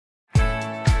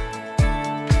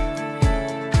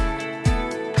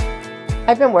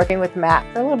I've been working with Matt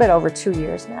for a little bit over 2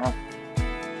 years now.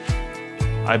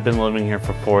 I've been living here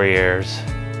for 4 years.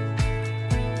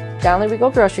 Generally we go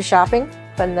grocery shopping,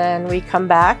 and then we come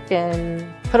back and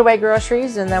put away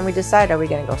groceries, and then we decide, are we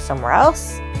gonna go somewhere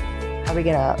else? Are we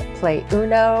gonna play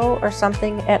Uno or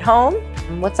something at home?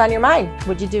 What's on your mind?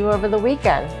 What'd you do over the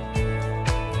weekend?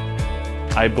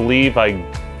 I believe I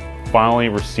finally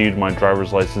received my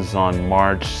driver's license on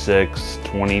March 6,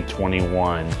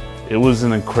 2021. It was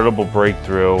an incredible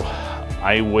breakthrough.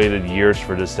 I waited years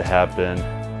for this to happen.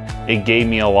 It gave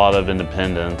me a lot of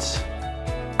independence.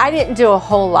 I didn't do a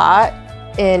whole lot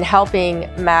in helping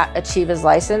Matt achieve his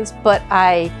license, but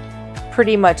I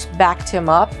pretty much backed him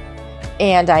up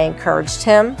and I encouraged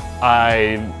him.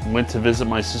 I went to visit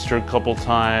my sister a couple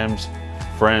times,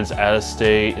 friends out of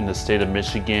state in the state of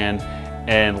Michigan,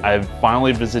 and I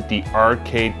finally visited the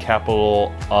arcade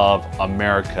capital of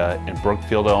America in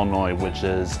Brookfield, Illinois, which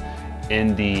is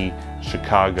in the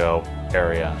Chicago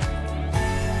area.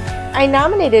 I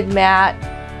nominated Matt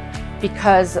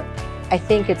because I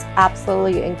think it's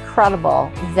absolutely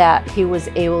incredible that he was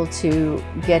able to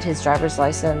get his driver's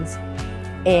license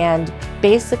and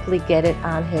basically get it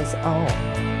on his own.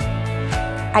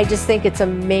 I just think it's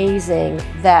amazing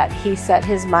that he set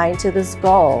his mind to this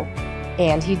goal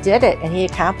and he did it and he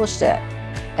accomplished it.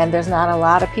 And there's not a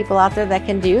lot of people out there that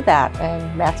can do that,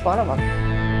 and Matt's one of them.